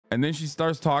And then she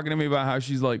starts talking to me about how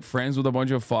she's like friends with a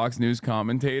bunch of Fox News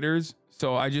commentators.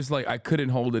 So I just like, I couldn't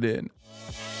hold it in.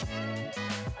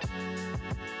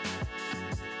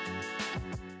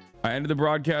 I ended the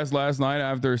broadcast last night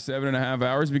after 7.5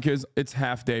 hours because it's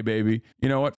half day, baby. You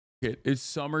know what? It's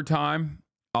summertime.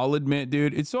 I'll admit,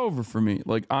 dude, it's over for me.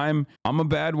 Like I'm a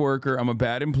bad worker. I'm a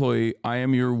bad employee. I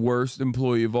am your worst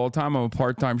employee of all time. I'm a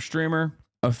part-time streamer.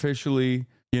 Officially,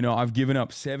 you know, I've given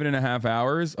up 7.5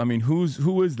 hours. I mean, who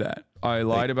is that? I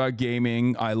lied about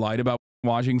gaming. I lied about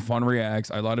watching Fun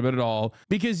Reacts. I lied about it all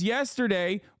because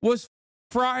yesterday was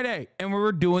Friday and we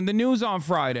were doing the news on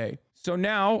Friday. So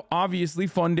now, obviously,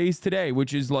 fun days today,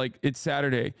 which is like, it's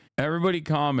Saturday. Everybody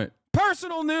comment.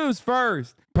 Personal news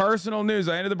first. Personal news.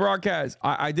 I ended the broadcast.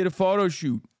 I did a photo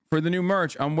shoot for the new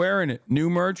merch. I'm wearing it. New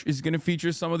merch is going to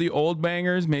feature some of the old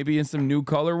bangers, maybe in some new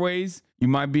colorways. You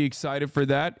might be excited for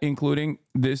that, including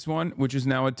this one, which is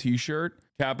now a t-shirt.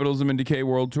 Capitalism and Decay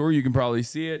World Tour. You can probably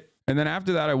see it. And then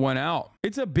after that, I went out.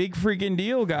 It's a big freaking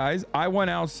deal, guys. I went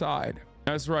outside.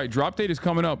 That's right. Drop date is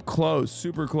coming up close,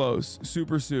 super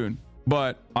soon.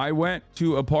 But I went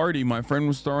to a party. My friend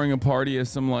was throwing a party at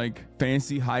some like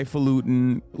fancy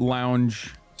highfalutin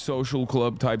lounge social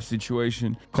club type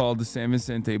situation called the San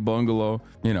Vicente Bungalow.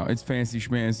 You know, it's fancy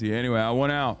schmancy. Anyway, I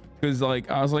went out because like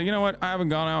I was like, you know what? I haven't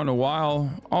gone out in a while.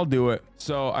 I'll do it.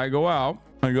 So I go out.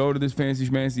 I go to this fancy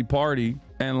schmancy party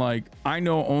and like I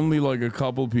know only like a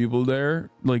couple people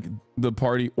there, like the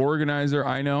party organizer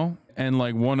I know and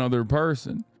like one other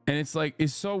person. And it's like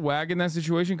it's so whack in that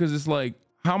situation because it's like,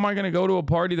 how am I going to go to a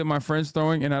party that my friend's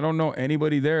throwing and I don't know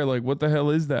anybody there? Like, what the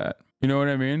hell is that? You know what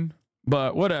I mean?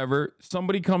 But whatever.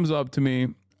 Somebody comes up to me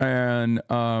and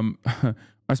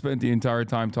I spent the entire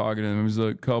time talking to them. It was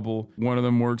a couple. One of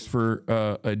them works for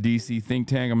a DC think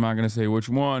tank. I'm not going to say which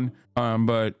one,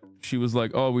 but she was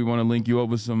like, oh, we want to link you up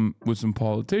with some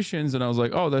politicians. And I was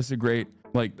like, oh, that's a great,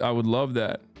 like, I would love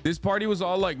that. This party was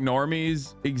all like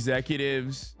normies,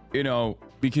 executives, you know,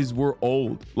 because we're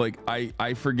old. Like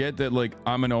I forget that like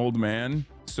I'm an old man.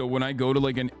 So when I go to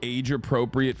like an age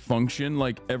appropriate function,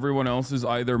 like everyone else is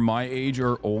either my age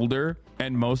or older.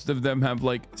 And most of them have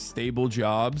like stable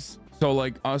jobs. So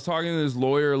like I was talking to this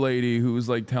lawyer lady who was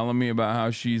like telling me about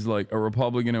how she's like a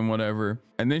Republican and whatever.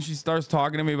 And then she starts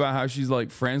talking to me about how she's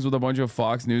like friends with a bunch of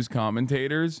Fox News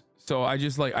commentators. So I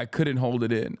just like, I couldn't hold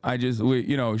it in.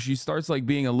 You know, she starts like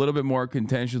being a little bit more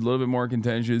contentious,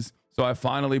 So I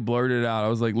finally blurted it out. I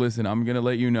was like, listen, I'm going to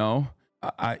let you know.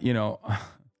 You know,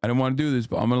 I don't want to do this,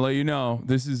 but I'm going to let you know.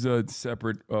 This is a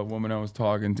separate woman I was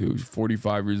talking to. She's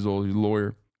 45 years old. She's a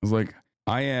lawyer. I was like,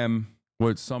 I am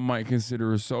what some might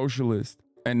consider a socialist.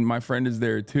 And my friend is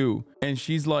there too. And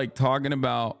she's like talking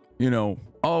about, you know,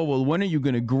 oh, well, when are you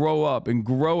going to grow up and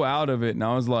grow out of it? And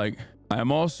I was like,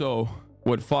 I'm also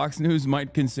what Fox News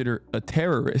might consider a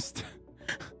terrorist.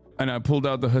 And I pulled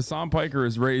out the Hasan Piker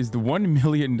has raised $1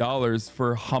 million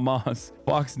for Hamas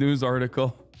Fox News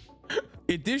article.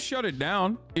 It did shut it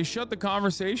down. It shut the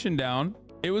conversation down.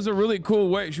 It was a really cool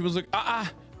way. She was like,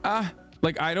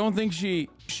 like, I don't think she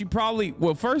probably,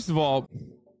 well, first of all,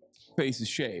 face is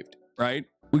shaved, right?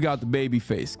 We got the baby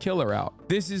face killer out.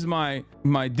 This is my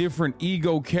different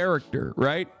ego character,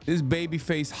 right? This baby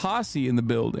face Hasi in the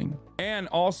building. And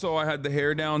also I had the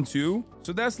hair down too.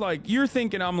 So that's like, you're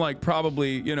thinking I'm like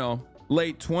probably, you know,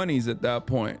 late 20s at that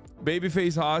point.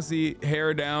 Babyface Hasi,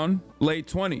 hair down, late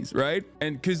 20s, right?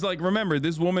 And cause like, remember,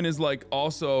 this woman is like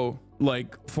also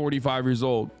like 45 years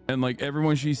old. And like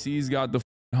everyone she sees got the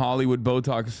Hollywood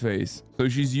Botox face. So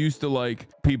she's used to like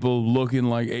people looking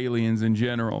like aliens in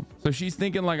general. So she's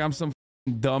thinking like I'm some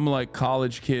dumb like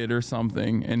college kid or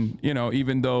something. And you know,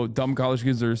 even though dumb college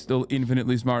kids are still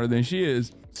infinitely smarter than she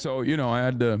is. So, you know, I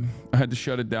had to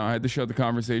shut it down. I had to shut the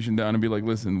conversation down and be like,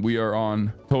 listen, we are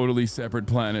on totally separate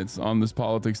planets on this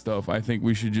politics stuff. I think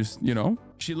we should just, you know,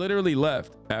 she literally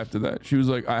left after that. She was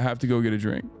like, I have to go get a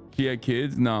drink. She had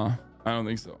kids? Nah, I don't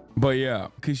think so. But yeah,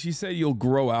 because she said you'll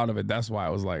grow out of it. That's why I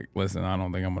was like, listen, I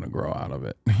don't think I'm going to grow out of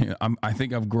it. I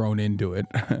think I've grown into it.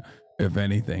 If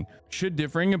anything. Should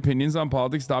differing opinions on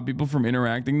politics stop people from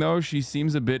interacting though? She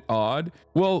seems a bit odd.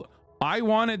 Well, I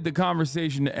wanted the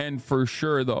conversation to end for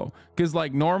sure though, because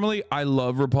like normally I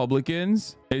love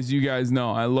Republicans, as you guys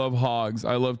know. I love hogs.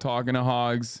 I love talking to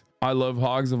hogs. I love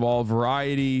hogs of all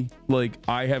variety. Like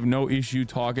I have no issue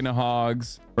talking to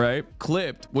hogs, right?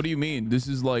 Clipped. What do you mean? This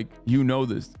is like, you know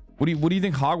this. What do you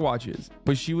think Hogwatch is?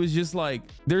 But she was just like,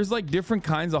 there's like different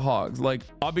kinds of hogs. Like,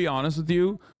 I'll be honest with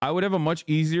you. I would have a much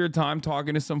easier time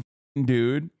talking to some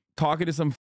dude,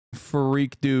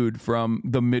 freak dude from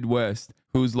the Midwest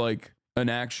who's like an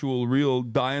actual real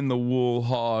die in the wool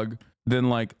hog than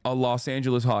like a Los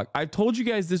Angeles hog. I've told you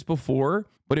guys this before,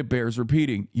 but it bears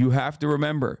repeating. You have to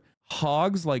remember,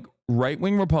 hogs, like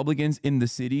right-wing Republicans in the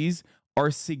cities, are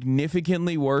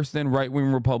significantly worse than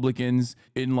right-wing Republicans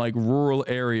in like rural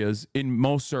areas in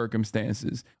most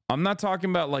circumstances. I'm not talking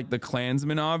about like the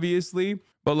Klansmen, obviously,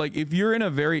 but like if you're in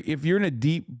a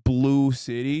deep blue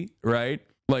city, right?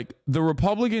 Like the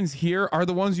Republicans here are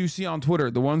the ones you see on Twitter,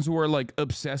 the ones who are like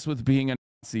obsessed with being a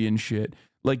Nazi and shit.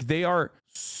 Like they are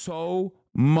so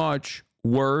much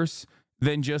worse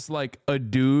than just like a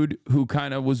dude who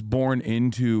kind of was born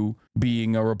into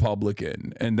being a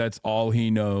Republican and that's all he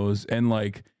knows and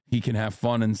like he can have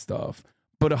fun and stuff.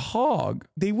 But a hog,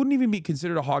 they wouldn't even be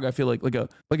considered a hog. I feel like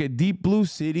a deep blue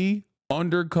city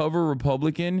undercover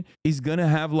Republican is gonna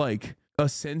have like a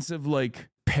sense of like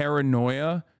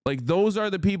paranoia. Like those are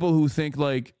the people who think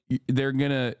like they're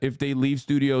gonna, if they leave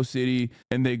Studio City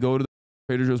and they go to the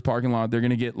Trader Joe's parking lot, they're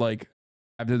gonna get like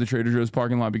to the Trader Joe's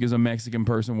parking lot because a Mexican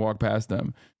person walked past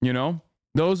them. You know,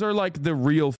 those are like the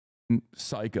real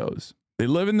psychos. They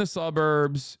live in the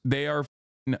suburbs. They are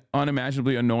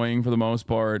unimaginably annoying for the most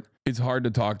part. It's hard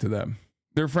to talk to them.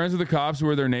 They're friends with the cops who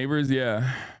are their neighbors.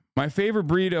 Yeah. My favorite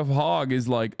breed of hog is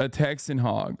like a Texan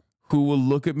hog who will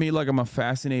look at me like I'm a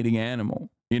fascinating animal.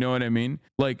 You know what I mean?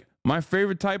 Like my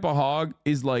favorite type of hog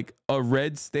is like a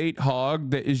red state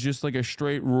hog that is just like a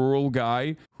straight rural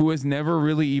guy who has never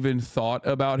really even thought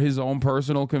about his own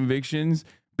personal convictions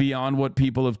beyond what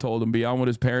people have told him, beyond what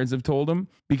his parents have told him.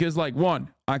 Because like, one,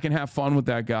 I can have fun with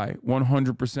that guy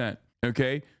 100%.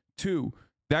 Okay. Two,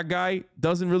 that guy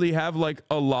doesn't really have like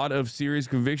a lot of serious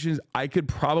convictions. I could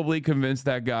probably convince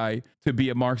that guy to be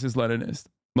a Marxist-Leninist.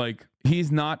 Like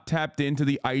he's not tapped into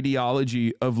the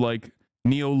ideology of like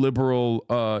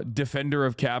neoliberal defender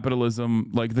of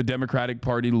capitalism like the Democratic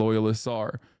Party loyalists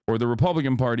are, or the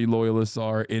Republican Party loyalists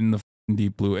are in the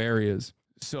deep blue areas.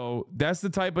 So that's the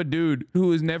type of dude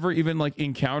who has never even like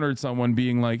encountered someone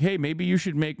being like, hey, maybe you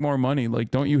should make more money.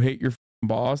 Like, don't you hate your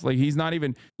boss? Like he's not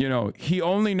even, you know, he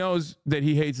only knows that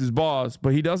he hates his boss,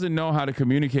 but he doesn't know how to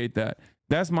communicate that.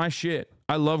 That's my shit.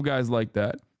 I love guys like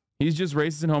that. He's just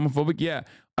racist and homophobic. Yeah,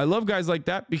 I love guys like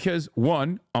that because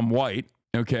one, I'm white.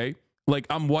 Okay. Like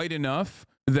I'm white enough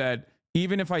that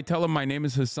even if I tell him my name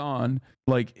is Hasan,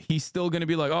 like he's still going to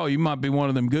be like, oh, you might be one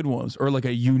of them good ones, or like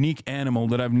a unique animal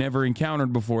that I've never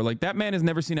encountered before. Like that man has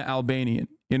never seen an Albanian.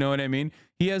 You know what I mean?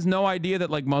 He has no idea that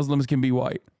like Muslims can be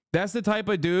white. That's the type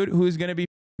of dude who is going to be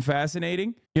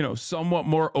fascinating, you know, somewhat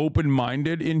more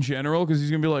open-minded in general, because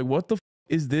he's going to be like, what the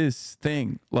is this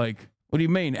thing? Like, what do you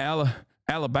mean?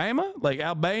 Alabama? Like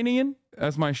Albanian?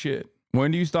 That's my shit.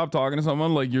 When do you stop talking to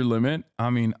someone? Like your limit?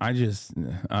 I mean, I don't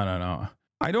know.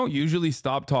 I don't usually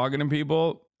stop talking to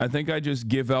people. I think I just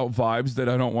give out vibes that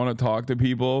I don't want to talk to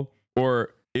people.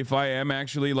 Or if I am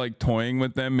actually like toying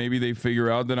with them, maybe they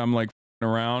figure out that I'm like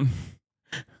around.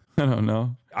 I don't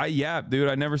know. I yap, dude.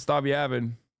 I never stop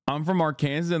yapping. I'm from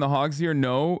Arkansas and the hogs here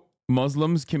know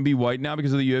Muslims can be white now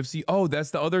because of the UFC. Oh,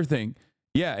 that's the other thing.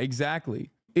 Yeah, exactly.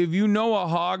 If you know a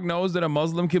hog knows that a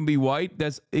Muslim can be white,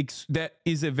 that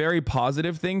is a very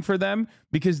positive thing for them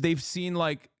because they've seen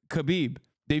like Khabib.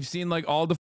 They've seen like all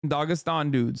the Dagestan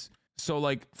dudes. So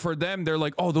like for them, they're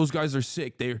like, oh, those guys are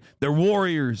sick. They're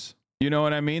warriors. You know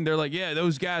what I mean? They're like, yeah,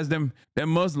 those guys, them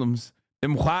Muslims,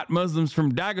 them white Muslims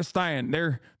from Dagestan,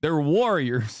 they're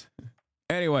warriors.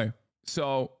 Anyway,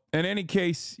 so in any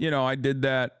case, you know, I did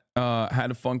that, had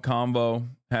a fun convo,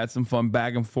 had some fun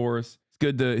back and forth.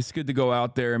 It's good to go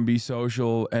out there and be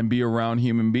social and be around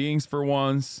human beings for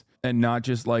once and not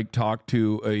just like talk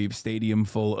to a stadium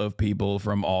full of people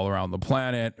from all around the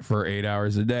planet for 8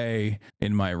 hours a day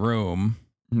in my room.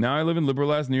 Now I live in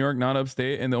liberal ass New York, not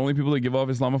upstate, and the only people that give off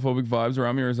Islamophobic vibes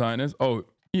around me are Zionists. Oh,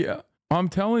 yeah. I'm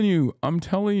telling you,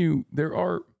 there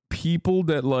are people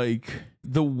that like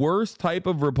the worst type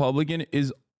of Republican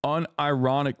is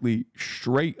unironically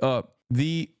straight up.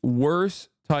 The worst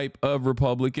type of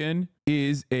Republican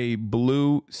is a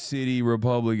blue city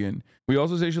Republican. We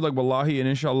also say shit like wallahi and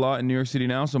inshallah in New York City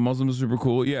now, so Muslims are super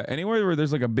cool. Yeah, anywhere where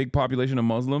there's like a big population of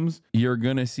Muslims, you're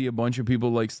gonna see a bunch of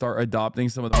people like start adopting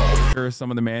some of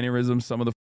the mannerisms, some of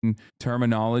the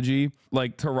terminology.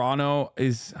 Like Toronto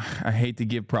is, I hate to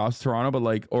give props to Toronto, but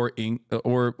like or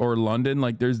London,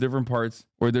 like there's different parts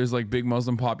where there's like big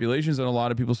Muslim populations and a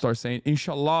lot of people start saying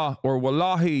inshallah or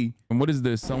wallahi. And what is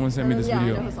this? Someone sent me this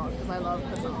video. I know Hasan because I love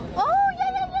Hasan. Oh yeah.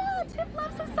 Tip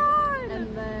loves Hasan.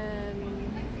 And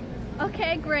then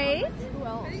okay, great. Who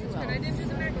else?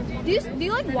 Do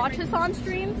you like watch Hasan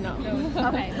streams? No.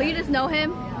 Okay, but you just know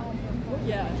him.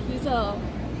 Yeah, he's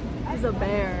a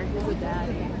bear. He's a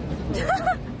daddy.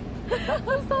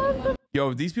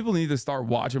 Yo, these people need to start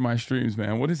watching my streams,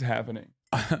 man. What is happening?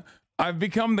 I've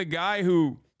become the guy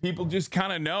who people just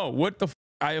kind of know what the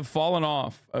I have fallen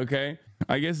off. Okay,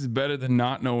 I guess it's better than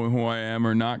not knowing who I am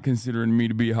or not considering me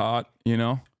to be hot, you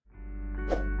know.